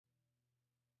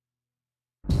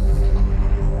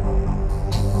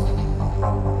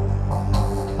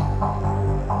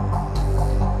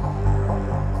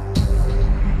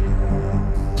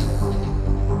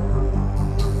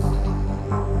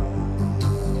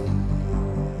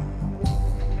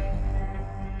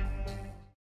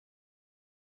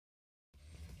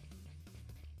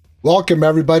Welcome,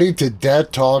 everybody, to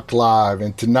Dead Talk Live.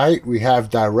 And tonight we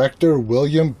have director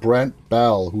William Brent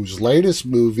Bell, whose latest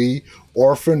movie,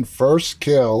 Orphan First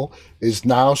Kill, is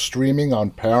now streaming on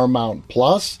Paramount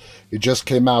Plus. It just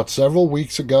came out several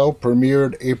weeks ago,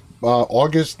 premiered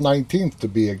August 19th to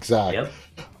be exact. Yep.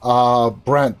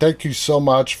 Brent, thank you so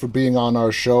much for being on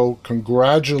our show.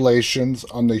 Congratulations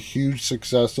on the huge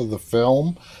success of the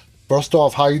film. First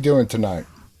off, how you doing tonight?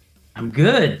 I'm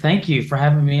good. Thank you for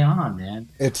having me on, man.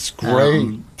 It's great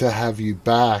Um, to have you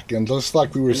back. And just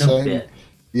like we were been a saying, bit.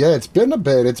 yeah, it's been a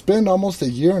bit. It's been almost a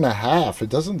year and a half. It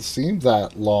doesn't seem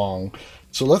that long.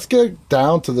 So let's get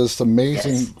down to this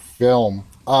amazing Yes. film.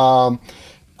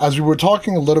 As we were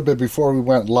talking a little bit before we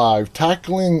went live,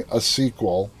 tackling a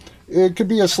sequel, it could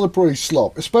be a slippery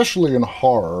slope, especially in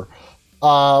horror.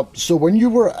 So when you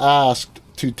were asked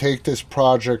to take this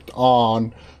project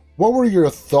on, what were your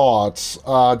thoughts?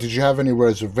 Did you have any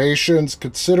reservations,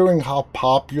 considering how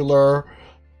popular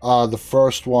the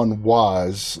first one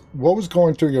was? What was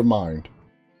going through your mind?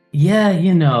 Yeah,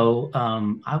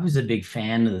 I was a big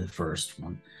fan of the first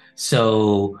one.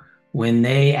 So when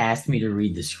they asked me to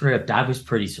read the script, I was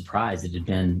pretty surprised. It had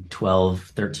been 12,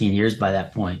 13 years by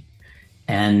that point.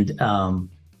 And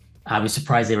I was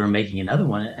surprised they were making another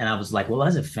one. And I was like, well,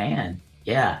 as a fan,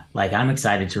 yeah, like I'm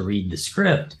excited to read the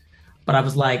script. But I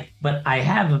was like, but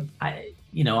I'm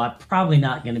probably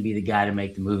not going to be the guy to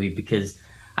make the movie because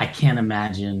I can't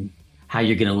imagine how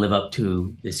you're going to live up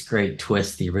to this great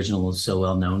twist the original was so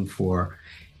well known for.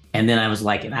 And then I was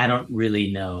like, and I don't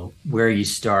really know where you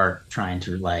start trying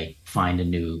to like find a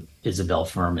new Isabel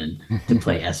Furman to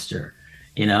play Esther,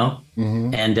 you know?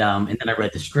 Hmm. And then I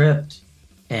read the script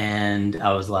and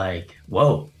I was like,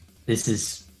 whoa, this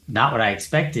is not what I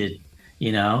expected,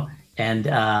 you know? And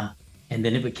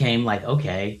then it became like,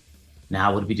 okay,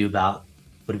 now what do we do about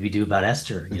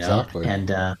Esther, you know? Exactly.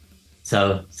 And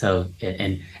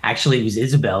actually it was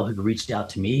Isabel who reached out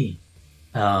to me.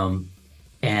 Um,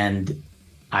 and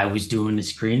I was doing the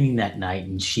screening that night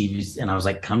and I was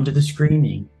like, come to the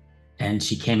screening. And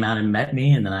she came out and met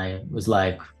me. And then I was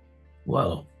like,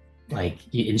 whoa,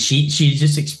 and she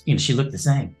just, she looked the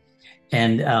same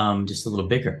and just a little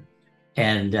bigger.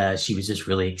 And she was just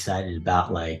really excited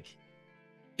about like,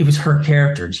 it was her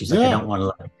character. And she's like, I Yeah, don't want to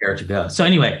let the character go. So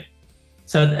anyway,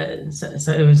 so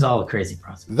it was all a crazy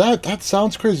process. that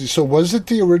sounds crazy. So was it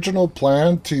the original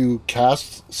plan to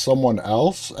cast someone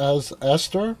else as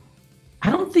Esther?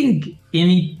 I don't think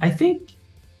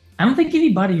I don't think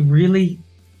anybody really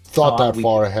Thought thought that we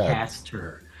far could ahead. cast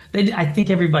her. I think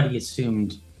everybody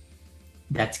assumed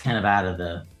that's kind of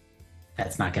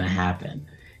that's not going to happen.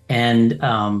 And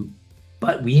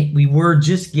but we were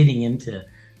just getting into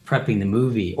prepping the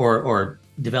movie or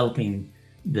developing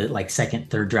the like second,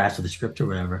 third drafts of the script or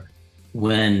whatever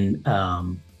when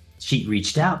she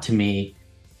reached out to me,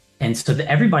 and so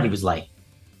everybody was like,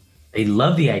 they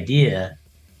loved the idea,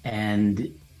 and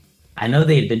I know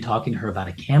they had been talking to her about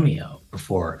a cameo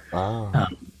before Ah,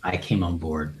 I came on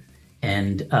board.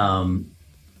 And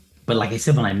but like I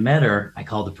said, when I met her, I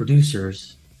called the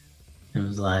producers and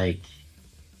was like,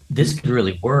 this could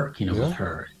really work, with yeah.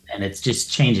 her. And it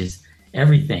just changes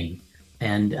everything.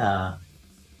 And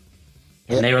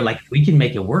Eh, and they were like, we can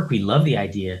make it work. We love the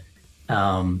idea.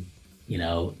 Um,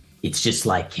 it's just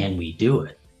like, can we do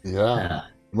it? yeah. Uh,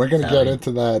 We're going to so get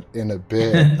into that in a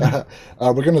bit.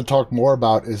 We're going to talk more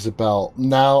about Isabel.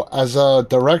 Now, as a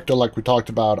director, like we talked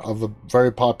about, of a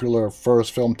very popular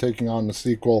first film taking on the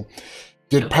sequel,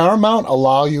 did yep. Paramount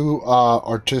allow you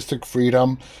artistic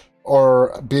freedom?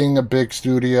 Or being a big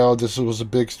studio, this was a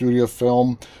big studio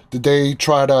film, did they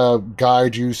try to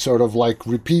guide you, sort of like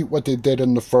repeat what they did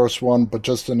in the first one, but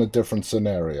just in a different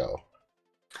scenario?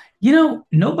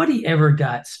 Nobody ever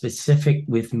got specific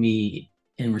with me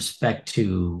in respect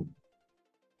to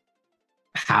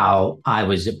how I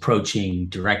was approaching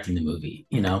directing the movie.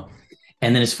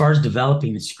 And then as far as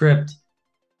developing the script,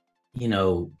 you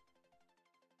know,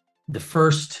 the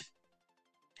first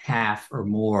half or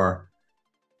more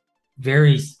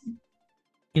very,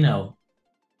 you know,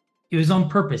 it was on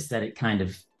purpose that it kind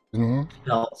of Hmm.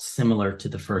 felt similar to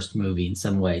the first movie in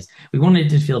some ways. We wanted it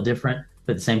to feel different,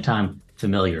 but at the same time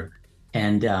familiar,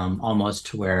 and almost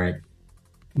to where it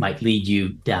might lead you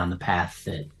down the path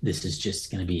that this is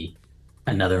just going to be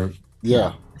another,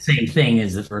 Yeah, same thing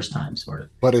as the first time, sort of.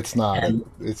 but it's not. And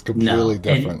It's completely no, and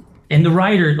different. and the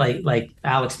writer, like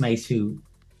Alex Mace, who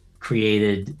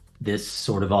created this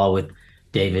sort of all with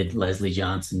David Leslie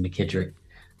Johnson McKittrick,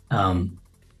 um,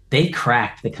 they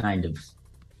cracked the kind of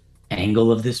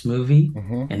angle of this movie.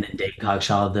 Hmm. And then Dave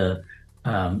Cogshaw, the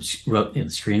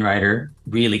screenwriter,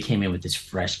 really came in with this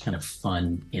fresh kind of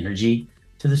fun energy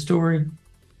to the story.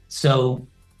 So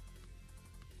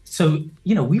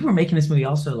we were making this movie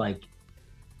also like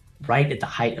right at the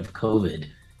height of COVID.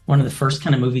 One of the first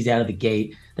kind of movies out of the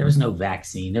gate. There was no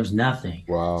vaccine. There was nothing.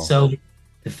 Wow. So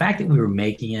the fact that we were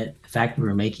making it, the fact that we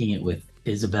were making it with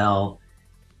Isabel,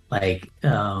 like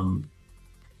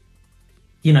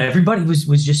everybody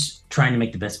was just trying to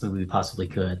make the best movie we possibly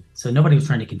could. So nobody was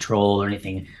trying to control or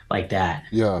anything like that.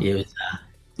 Yeah. It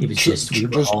was just we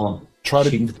were Just all try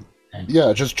shooting to for the thing.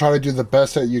 yeah, just try to do the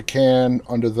best that you can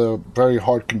under the very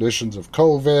hard conditions of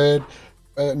COVID.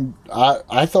 And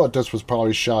I thought this was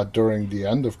probably shot during the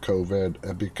end of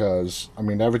COVID because I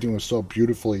mean everything was so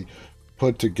beautifully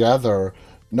put together.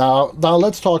 Now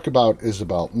let's talk about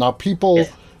Isabel. Now people,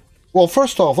 Yes. well,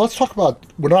 first off, let's talk about.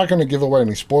 We're not going to give away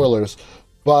any spoilers,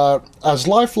 but as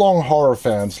lifelong horror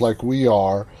fans like we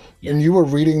are, Yeah. and you were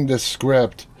reading this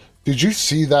script, did you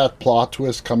see that plot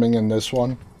twist coming in this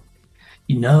one?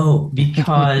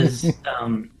 Because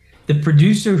the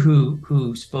producer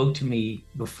who spoke to me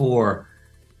before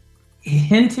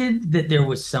hinted that there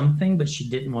was something, but she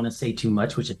didn't want to say too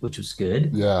much, which was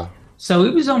good. Yeah, So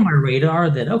it was on my radar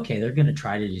that okay, they're going to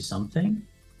try to do something,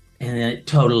 and then it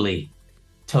totally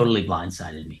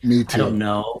blindsided me. me I don't too.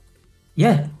 know.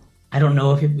 Yeah, I don't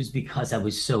know if it was because I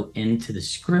was so into the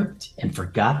script and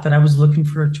forgot that I was looking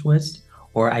for a twist,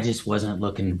 or I just wasn't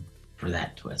looking for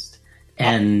that twist. I,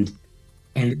 And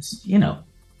it's you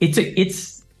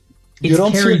it's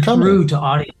don't see it carried coming. through to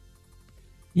audience.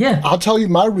 Yeah, I'll tell you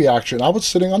my reaction. I was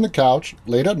sitting on the couch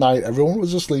late at night. Everyone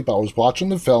was asleep. I was watching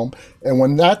the film. And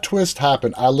when that twist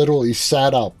happened, I literally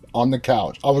sat up on the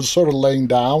couch. I was sort of laying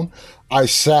down. I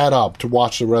sat up to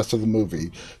watch the rest of the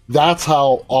movie. That's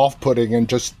how off putting and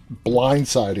just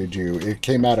blindsided you. It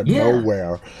came out of yeah,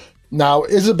 nowhere. Now,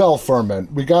 Isabel Furman,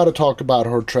 we got to talk about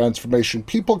her transformation.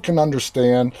 People can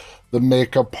understand the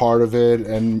makeup part of it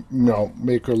and,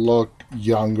 make her look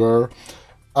younger.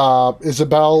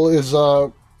 Isabel is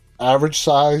a average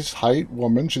size height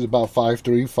woman. She's about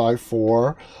 5'3",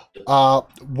 5'4".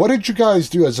 What did you guys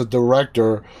do as a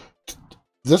director?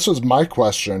 This was my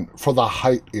question for the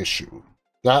height issue.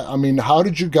 I mean, how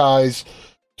did you guys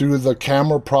do the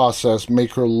camera process,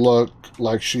 make her look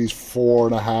like she's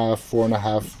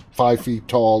 4.5, 5 feet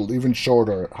tall, even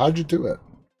shorter? How'd you do it?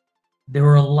 there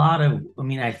were a lot of. I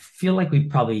mean, I feel like we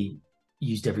probably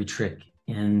used every trick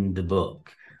in the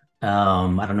book.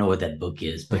 I don't know what that book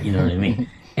is, but you know what I mean.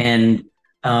 And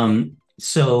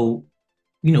so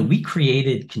we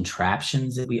created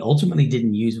contraptions that we ultimately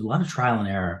didn't use, a lot of trial and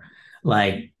error,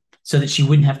 like so that she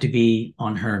wouldn't have to be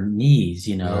on her knees,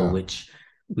 Yeah, which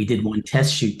we did one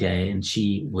test shoot day and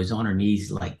she was on her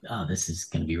knees like, oh, this is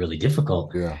going to be really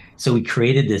difficult. yeah, So we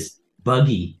created this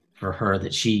buggy for her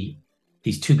that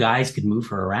these two guys could move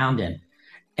her around in,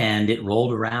 and it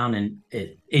rolled around and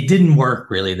it didn't work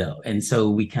really though. And so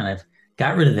we kind of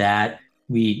got rid of that.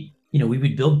 We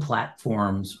would build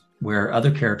platforms where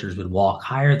other characters would walk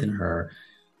higher than her.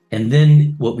 And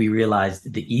then what we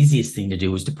realized the easiest thing to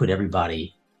do was to put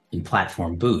everybody in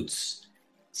platform boots.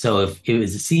 So if it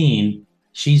was a scene,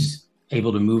 she's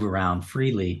able to move around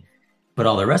freely, but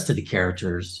all the rest of the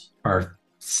characters are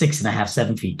 6.5,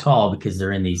 7 feet tall because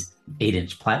they're in these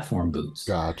 8-inch platform boots.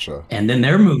 gotcha. And then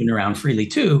they're moving around freely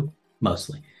too,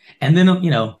 mostly. And then,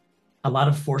 a lot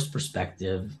of forced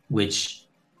perspective, which,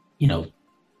 you know,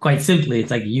 quite simply,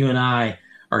 it's like you and I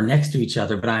are next to each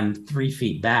other, but I'm 3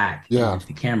 feet back. And Yeah, if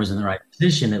the camera's in the right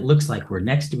position, it looks like we're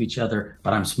next to each other,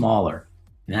 but I'm smaller.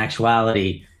 In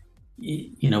actuality,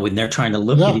 when they're trying to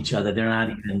look at yeah. each other, they're not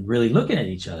even really looking at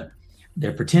each other.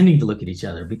 They're pretending to look at each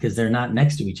other because they're not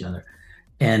next to each other.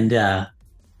 And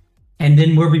and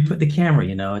then where we put the camera,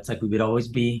 it's like we would always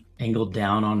be angled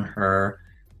down on her.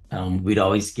 We'd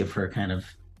always give her kind of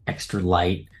extra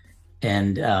light,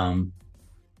 and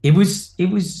it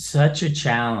was such a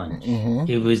challenge. hmm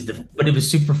But it was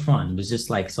super fun. It was just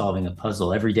like solving a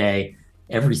puzzle every day,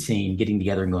 every scene, getting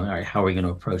together and going, all right, how are we going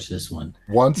to approach this one?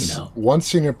 You Once, know, one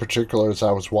scene in particular, as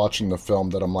I was watching the film,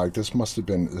 that I'm like, this must have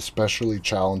been especially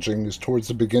challenging, is towards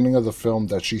the beginning of the film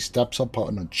that she steps up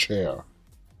on a chair.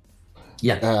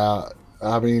 yeah. Uh,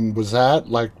 I mean, was that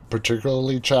like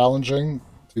particularly challenging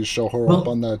to show her up Well,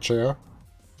 on that chair?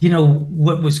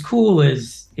 what was cool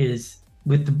is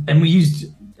and we used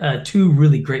two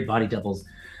really great body doubles.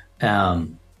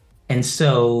 Um, and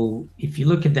so if you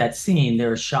look at that scene,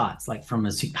 there are shots like from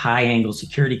a high angle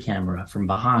security camera from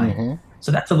behind. hmm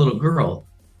So that's a little girl,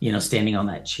 standing on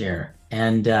that chair.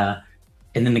 And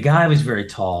then the guy was very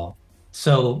tall.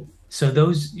 So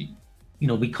those,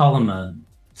 we call them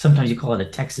sometimes you call it a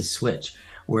Texas switch,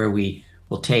 where we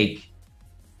will take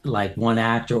like one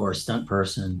actor or a stunt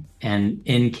person and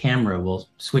in camera we'll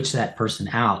switch that person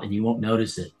out and you won't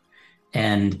notice it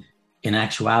And in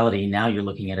actuality, now you're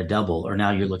looking at a double, or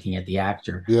now you're looking at the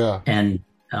actor. Yeah. And,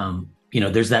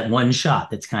 there's that one shot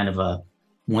that's kind of a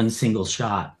one single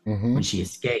shot Mm-hmm. when she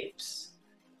escapes.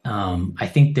 I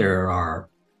think there are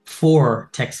four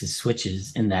Texas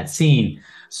switches in that scene.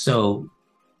 So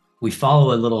we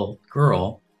follow a little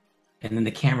girl, and then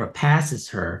the camera passes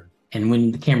her. And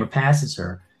when the camera passes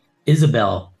her,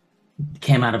 Isabel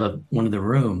came out of one of the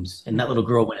rooms, and that little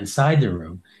girl went inside the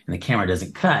room, and the camera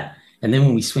doesn't cut. And then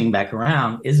when we swing back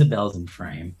around, Isabel's in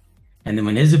frame. And then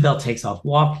when Isabel takes off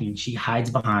walking, she hides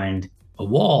behind a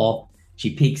wall.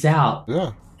 She peeks out.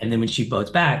 Yeah. And then when she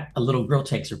boats back, a little girl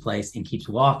takes her place and keeps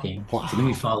walking. So then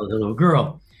we Wow. follow the little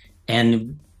girl.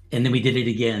 And then we did it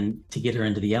again to get her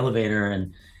into the elevator.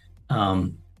 And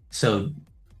so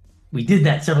we did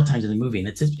that several times in the movie. And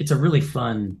it's a really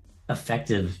fun,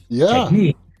 effective Yeah.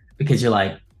 technique, because you're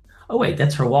like, oh wait,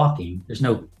 that's her walking. There's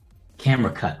no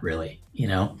camera cut really, you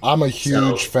know? I'm a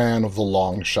huge So fan of the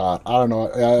long shot. I don't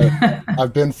know.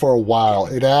 I've been for a while.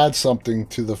 It adds something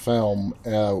to the film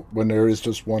when there is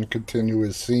just one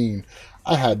continuous scene.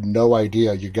 I had no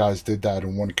idea you guys did that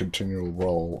in one continual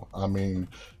roll. I mean,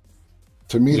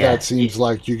 to me, that yeah, seems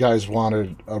like you guys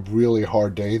wanted a really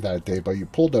hard day that day, but you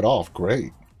pulled it off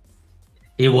great.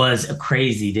 it was a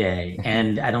crazy day.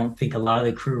 And I don't think a lot of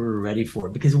the crew were ready for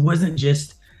it, because it wasn't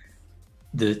just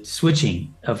the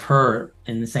switching of her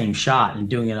in the same shot and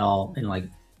doing it all in, like,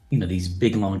 these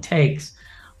big long takes,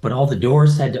 but all the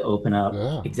doors had to open up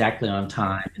Yeah. exactly on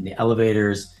time, and the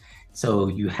elevators. So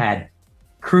you had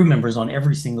crew members on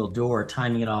every single door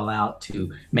timing it all out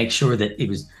to make sure that it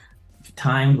was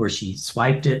timed where she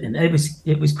swiped it. And it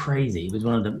was crazy. It was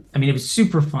one of the, I mean, it was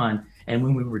super fun. And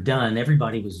when we were done,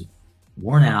 everybody was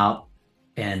worn out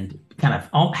and kind of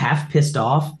all half pissed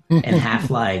off and half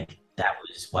like, that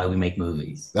was why we make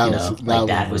movies, like that was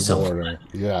that was so fun. rewarding.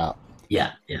 Yeah.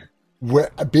 Yeah, yeah.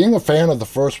 Being a fan of the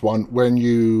first one, when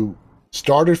you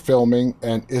started filming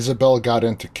and Isabel got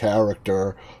into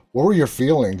character, what were your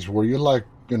feelings? Were you like,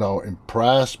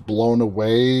 impressed, blown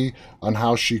away on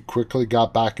how she quickly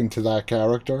got back into that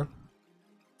character?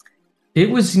 It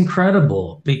was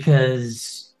incredible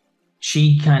because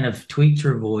she kind of tweaked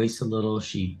her voice a little.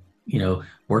 She,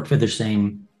 worked with the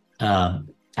same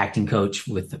acting coach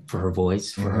for her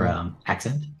voice, for her Mm-hmm.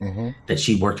 accent, Mm-hmm. that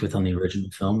she worked with on the original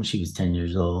film when she was 10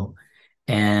 years old.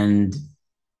 And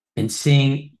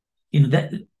seeing,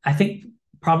 that, I think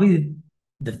probably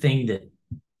the thing that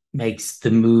makes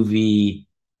the movie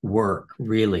work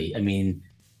really, I mean,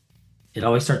 it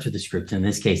always starts with the script. In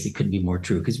this case, it couldn't be more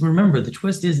true, because remember, the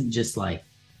twist isn't just like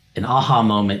an aha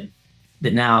moment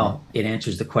that now it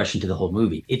answers the question to the whole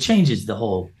movie. It changes the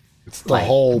whole, It's the like,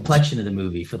 whole, complexion of the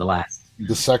movie for the last.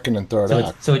 the second and third So it's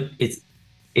act. so it,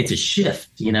 it's a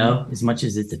shift, Mm-hmm. as much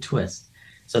as it's a twist.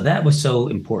 So that was so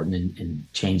important in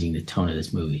changing the tone of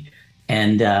this movie.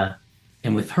 And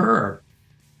with her,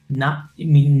 not, I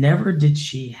mean, never did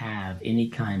she have any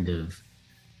kind of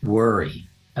worry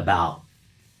about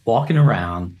walking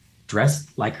around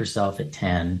dressed like herself at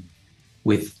 10,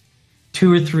 with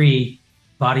two or three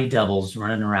body doubles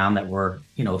running around that were,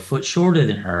 a foot shorter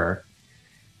than her.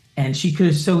 And she could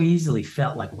have so easily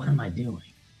felt like, what am I doing?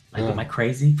 Like, Yeah. am I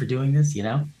crazy for doing this?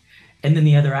 And then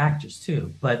the other actors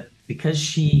too. But because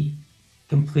she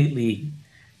completely,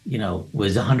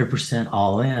 was 100%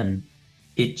 all in,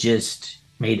 it just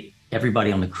made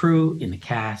everybody on the crew, in the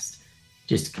cast,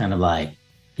 just kind of like,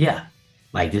 yeah,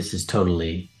 like, this is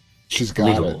totally She's got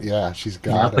it. believable. Yeah, she's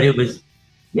got But it. it was,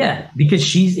 yeah, because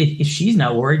if she's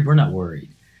not worried, we're not worried.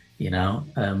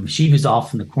 She was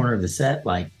off in the corner of the set,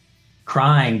 like,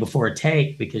 crying before a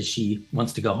take because she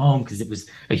wants to go home, because it was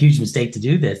a huge mistake to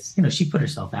do this. She put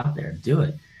herself out there to do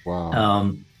it.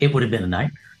 Wow. It would have been a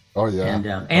nightmare. Oh yeah. And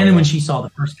Oh then when yeah. she saw the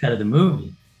first cut of the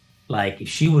movie, like, if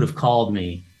she would have called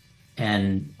me,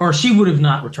 or she would have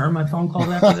not returned my phone calls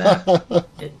after that.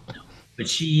 It, but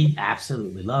she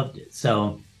absolutely loved it.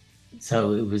 So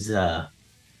it was,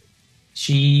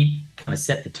 she kind of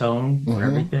set the tone for Hmm.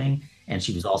 everything, and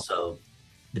she was also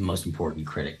the most important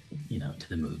critic, to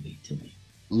the movie, to me.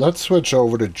 Let's switch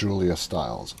over to Julia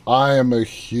Stiles. I am a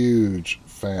huge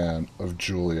fan of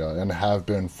Julia and have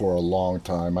been for a long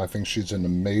time. I think she's an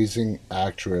amazing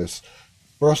actress.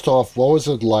 First off, what was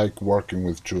it like working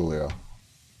with Julia?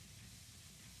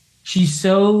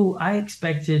 I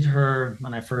expected her,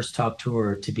 when I first talked to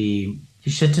her,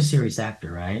 she's such a serious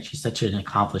actor, right? She's such an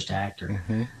accomplished actor.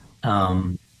 Hmm.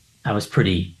 Um, I was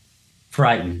pretty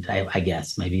frightened, I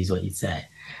guess, maybe is what you'd say.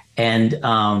 And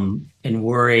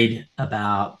worried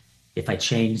about if I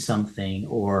changed something,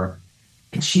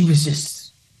 and she was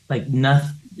just like,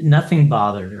 nothing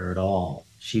bothered her at all.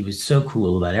 She was so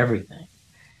cool about everything.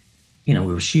 we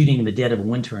were shooting in the dead of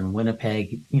winter in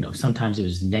Winnipeg. Sometimes it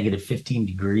was negative 15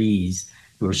 degrees.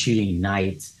 We were shooting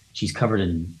nights. She's covered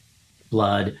in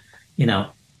blood, you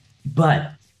know,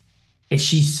 but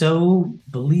she's so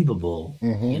believable,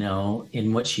 Mm-hmm.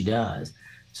 in what she does.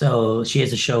 So she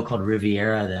has a show called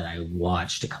Riviera that I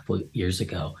watched a couple of years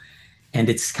ago, and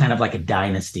it's kind of like a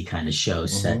dynasty kind of show Mm-hmm.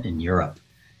 set in Europe.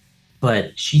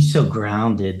 But she's so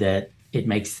grounded that it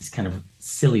makes this kind of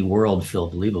silly world feel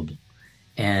believable.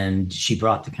 And she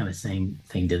brought the kind of same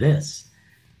thing to this.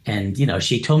 And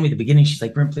she told me at the beginning, she's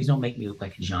like, Brent, please don't make me look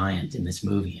like a giant in this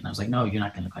movie. And I was like, no, you're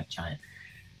not going to look like a giant.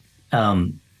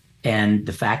 Um, and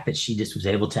the fact that she just was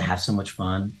able to have so much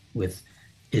fun with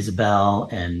Isabel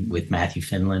and with Matthew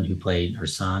Finland, who played her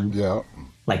son, Yeah,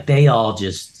 like they all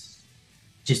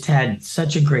just had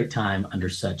such a great time under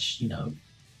such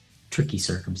tricky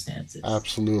circumstances.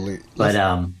 absolutely. But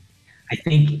Let's. I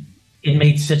think it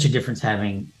made such a difference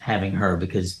having her,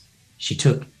 because she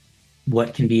took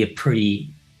what can be a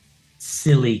pretty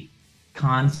silly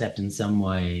concept in some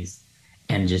ways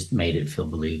and just made it feel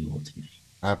believable to me.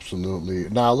 Absolutely.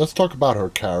 Now let's talk about her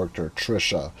character,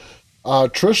 Trisha.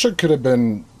 Trisha could have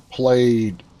been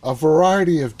played a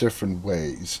variety of different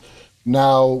ways.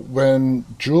 Now, when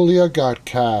Julia got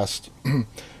cast,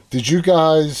 did you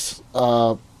guys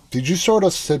did you sort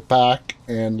of sit back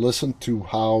and listen to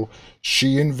how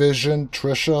she envisioned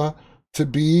Trisha to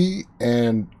be,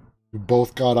 and you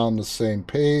both got on the same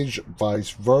page, vice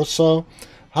versa?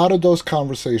 How did those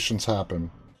conversations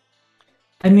happen?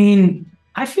 I mean,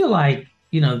 I feel like,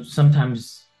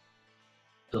 sometimes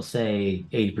they'll say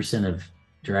 80% of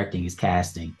directing is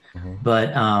casting. Hmm.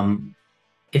 But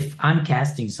if I'm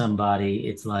casting somebody,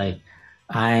 it's like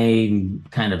I'm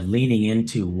kind of leaning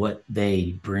into what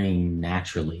they bring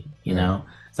naturally, Yeah.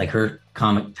 It's like her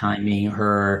comic timing,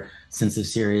 her sense of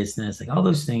seriousness, like all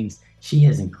those things. She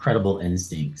has incredible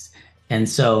instincts. And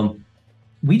so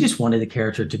we just wanted the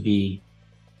character to be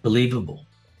believable.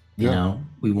 Yeah.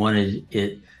 We wanted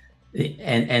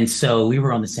and so we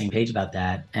were on the same page about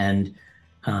that. And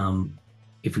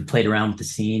if we played around with the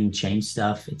scene and changed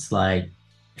stuff, it's like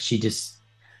she just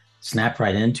snapped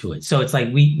right into it. So it's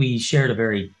like we shared a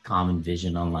very common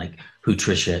vision on like who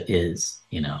Trisha is,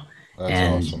 That's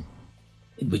and awesome.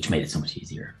 which made it so much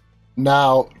easier.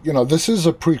 Now, this is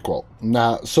a prequel.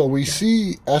 Now, so we Yeah.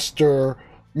 see Esther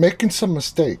making some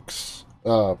mistakes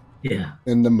Yeah.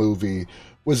 in the movie.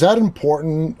 Was that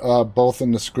important, both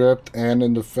in the script and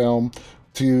in the film,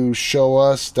 to show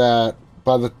us that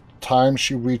by the time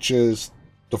she reaches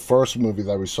the first movie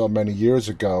that we saw many years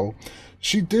ago,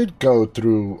 she did go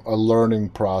through a learning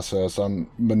process on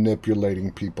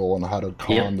manipulating people and how to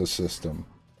con Yep. the system?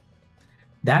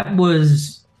 That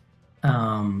was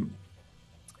um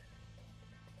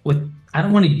what I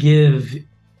don't want to give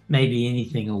maybe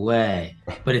anything away,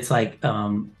 but it's like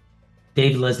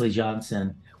David Leslie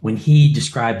Johnson, when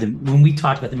we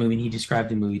talked about the movie and he described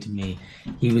the movie to me,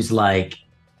 he was like,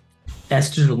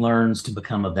 Esther learns to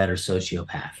become a better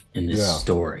sociopath in this Yeah.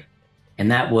 story.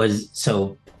 And that was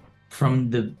so from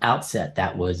the outset,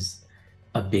 that was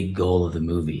a big goal of the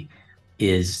movie.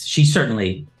 Is she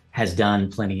certainly has done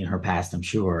plenty in her past, I'm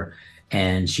sure,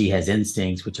 and she has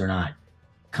instincts which are not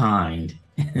kind.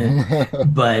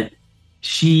 But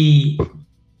she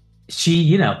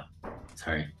she,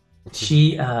 sorry,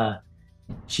 she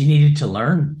she needed to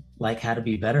learn like how to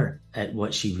be better at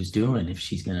what she was doing if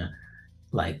she's gonna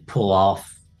like pull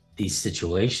off these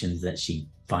situations that she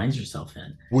finds herself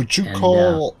in. Would you And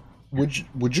call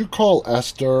would you call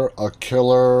Esther a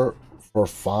killer for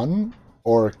fun,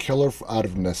 or a killer out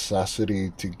of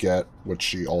necessity to get what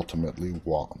she ultimately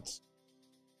wants?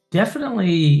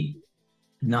 definitely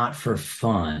not for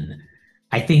fun.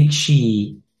 I think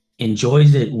she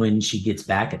enjoys it when she gets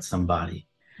back at somebody,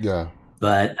 Yeah.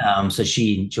 but so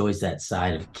she enjoys that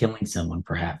side of killing someone,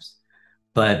 perhaps.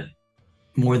 But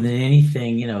more than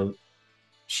anything,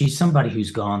 she's somebody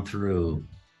who's gone through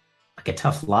like a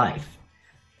tough life.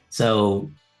 So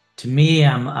to me,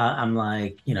 I'm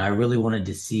like, I really wanted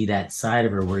to see that side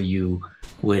of her where you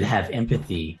would have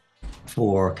empathy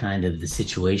for kind of the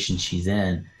situation she's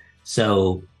in.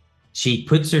 So she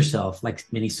puts herself, like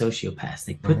many sociopaths,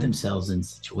 they put Hmm. themselves in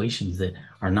situations that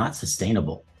are not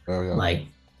sustainable. Oh yeah. Like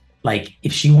like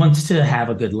if she wants to have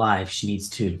a good life, she needs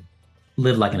to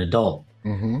live like an adult.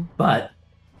 Hmm. But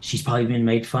she's probably been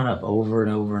made fun of over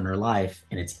and over in her life.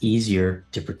 And it's easier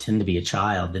to pretend to be a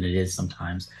child than it is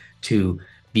sometimes to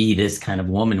be this kind of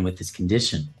woman with this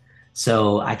condition.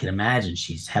 So I can imagine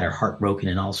she's had her heart broken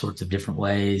in all sorts of different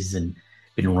ways and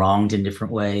been wronged in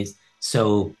different ways.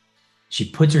 So she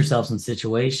puts herself in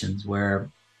situations where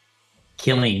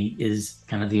killing is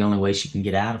kind of the only way she can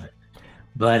get out of it.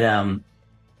 But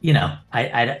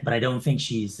but I don't think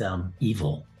she's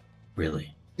evil,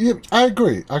 really. Yeah, I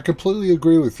agree. I completely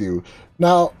agree with you.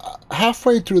 Now,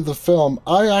 halfway through the film,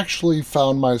 I actually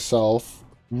found myself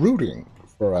rooting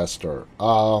for Esther.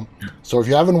 So if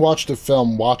you haven't watched the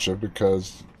film, watch it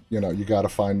because you got to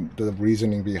find the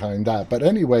reasoning behind that. But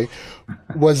anyway,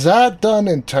 was that done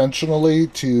intentionally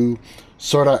to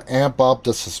sort of amp up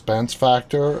the suspense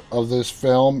factor of this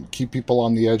film, keep people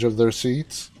on the edge of their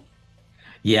seats?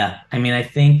 Yeah, I mean, I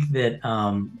think that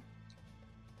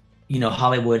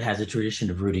Hollywood has a tradition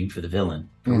of rooting for the villain,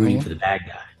 or rooting Mm-hmm. for the bad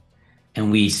guy. And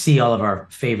we see all of our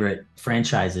favorite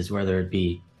franchises, whether it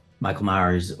be Michael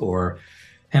Myers or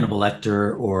Hannibal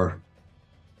Lecter or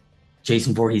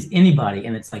Jason Voorhees, anybody,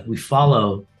 and it's like we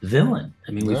follow the villain.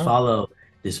 I mean, we Yeah. follow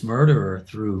this murderer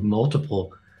through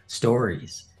multiple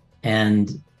stories.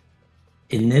 And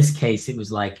in this case, it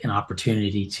was like an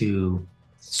opportunity to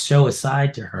show a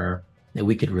side to her that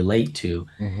we could relate to,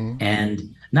 Mm-hmm.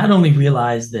 and not only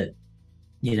realize that,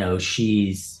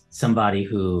 she's somebody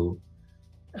who,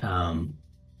 um,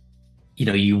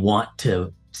 you want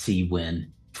to see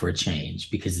win for a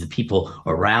change because the people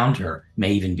around her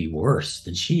may even be worse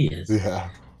than she is. Yeah.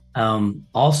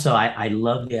 Also, I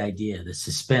love the idea, the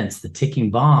suspense, the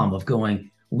ticking bomb of going,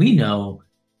 we know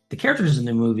the characters in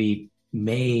the movie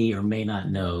may or may not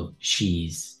know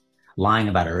she's lying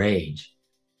about her age,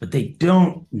 but they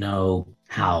don't know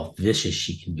how vicious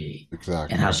she can be and how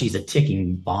Exactly. she's a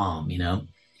ticking bomb.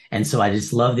 And so I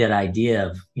just love that idea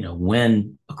of,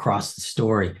 when across the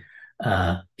story,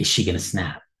 is she going to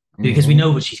snap? Because we Mm-hmm.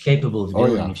 know what she's capable of Oh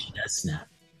doing yeah. if she does snap.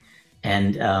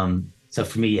 And so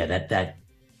for me, yeah,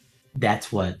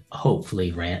 that's what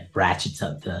hopefully ratchets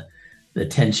up the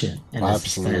tension and the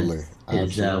Absolutely. suspense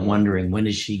is Absolutely. wondering when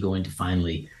is she going to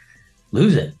finally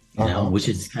lose it, Uh-huh. which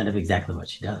is kind of exactly what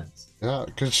she does. Yeah,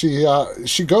 because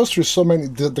she goes through so many.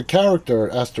 The character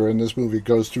Esther in this movie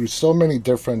goes through so many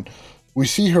different. We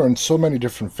see her in so many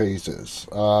different phases,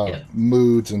 Yeah.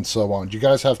 moods, and so on. You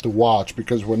guys have to watch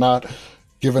because we're not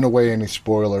giving away any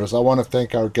spoilers. I want to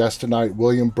thank our guest tonight,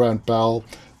 William Brent Bell.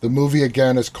 The movie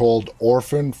again is called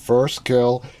Orphan First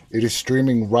Kill. It is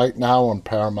streaming right now on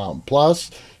Paramount Plus.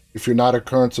 If you're not a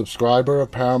current subscriber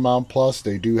of Paramount Plus,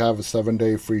 they do have a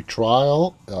 7-day free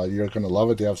trial. You're going to love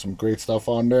it. They have some great stuff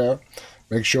on there.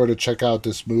 Make sure to check out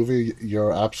this movie.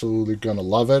 You're absolutely going to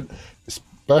love it,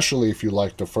 especially if you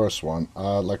like the first one.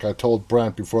 Like I told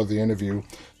Brent before the interview,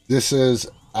 this is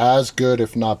as good,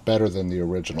 if not better, than the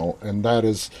original. And that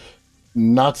is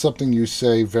not something you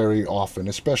say very often,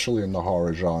 especially in the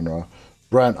horror genre.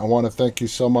 Brent, I want to thank you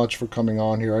so much for coming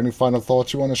on here. Any final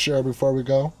thoughts you want to share before we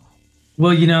go?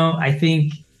 Well, I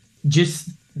think just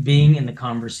being in the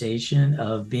conversation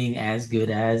of being as good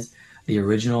as the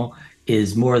original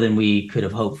is more than we could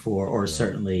have hoped for, or Yeah.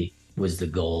 certainly was the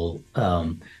goal.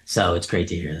 So it's great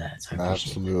to hear that. So I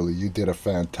appreciate it. Absolutely. You did a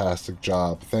fantastic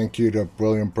job. Thank you to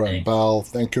Brilliant Brent Thanks. Bell.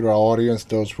 Thank you to our audience,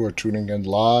 those who are tuning in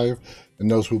live, and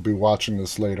those who will be watching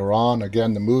this later on.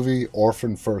 Again, the movie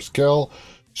Orphan First Kill,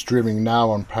 streaming now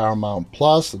on Paramount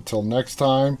Plus. Until next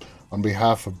time, on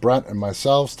behalf of Brent and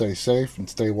myself, stay safe and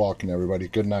stay walking, everybody.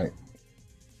 Good night.